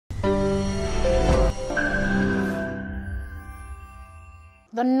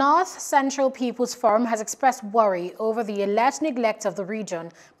The North Central People's Forum has expressed worry over the alleged neglect of the region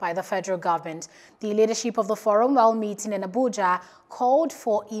by the federal government. The leadership of the forum, while meeting in Abuja, called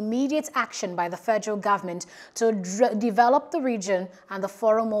for immediate action by the federal government to develop the region, and the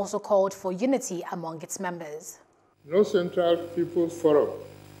forum also called for unity among its members. North Central People's Forum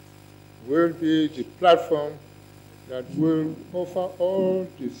will be the platform that will offer all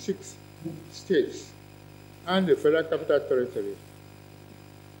the 6 states and the Federal Capital Territory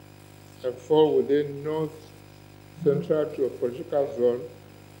that fall within North Central to a political zone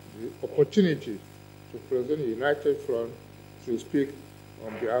the opportunity to present a united front to speak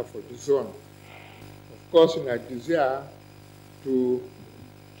on behalf of the zone. Of course, in a desire to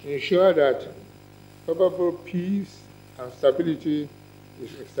ensure that probable peace and stability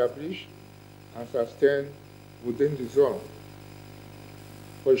is established and sustained within the zone.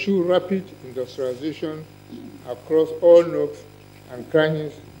 Pursue rapid industrialization across all nooks and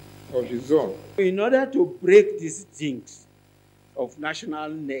crannies of the zone. In order to break these things of national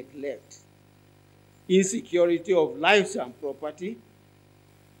neglect, insecurity of lives and property,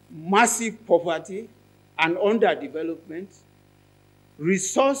 massive poverty and underdevelopment,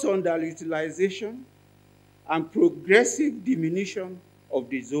 resource underutilization, and progressive diminution of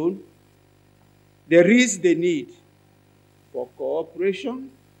the zone, there is the need for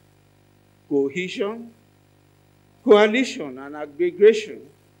cooperation, cohesion, coalition, and aggregation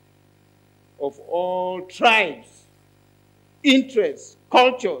of all tribes, interests,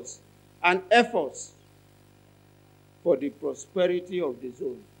 cultures, and efforts for the prosperity of the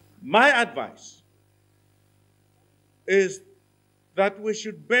zone. My advice is that we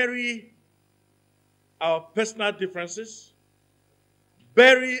should bury our personal differences,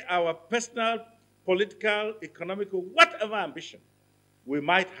 bury our personal, political, economical, whatever ambition we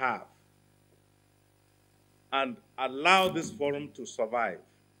might have, and allow this forum to survive.